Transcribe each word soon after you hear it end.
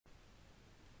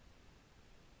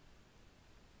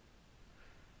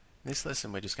In this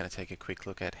lesson, we're just going to take a quick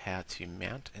look at how to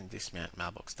mount and dismount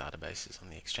Mailbox databases on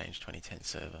the Exchange 2010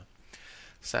 server.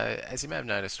 So, as you may have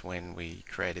noticed when we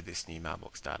created this new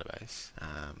Mailbox database,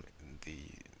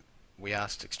 we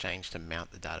asked Exchange to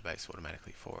mount the database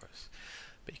automatically for us.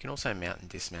 But you can also mount and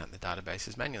dismount the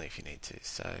databases manually if you need to.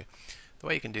 So, the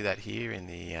way you can do that here in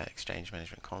the Exchange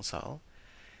Management Console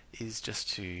is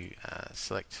just to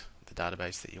select the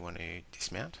database that you want to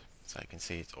dismount. So you can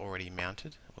see it's already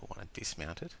mounted. We'll want to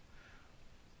dismount it.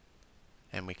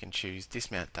 And we can choose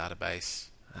Dismount Database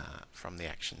from the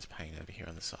Actions pane over here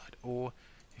on the side. Or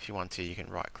if you want to, you can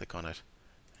right click on it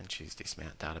and choose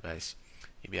Dismount Database.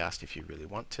 You'll be asked if you really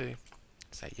want to.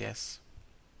 Say yes.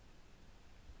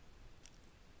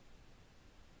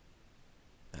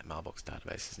 That Mailbox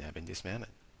database has now been dismounted.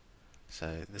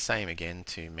 So the same again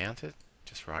to mount it.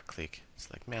 Just right click,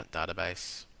 select Mount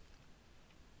Database,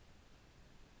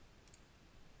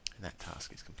 and that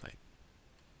task is complete.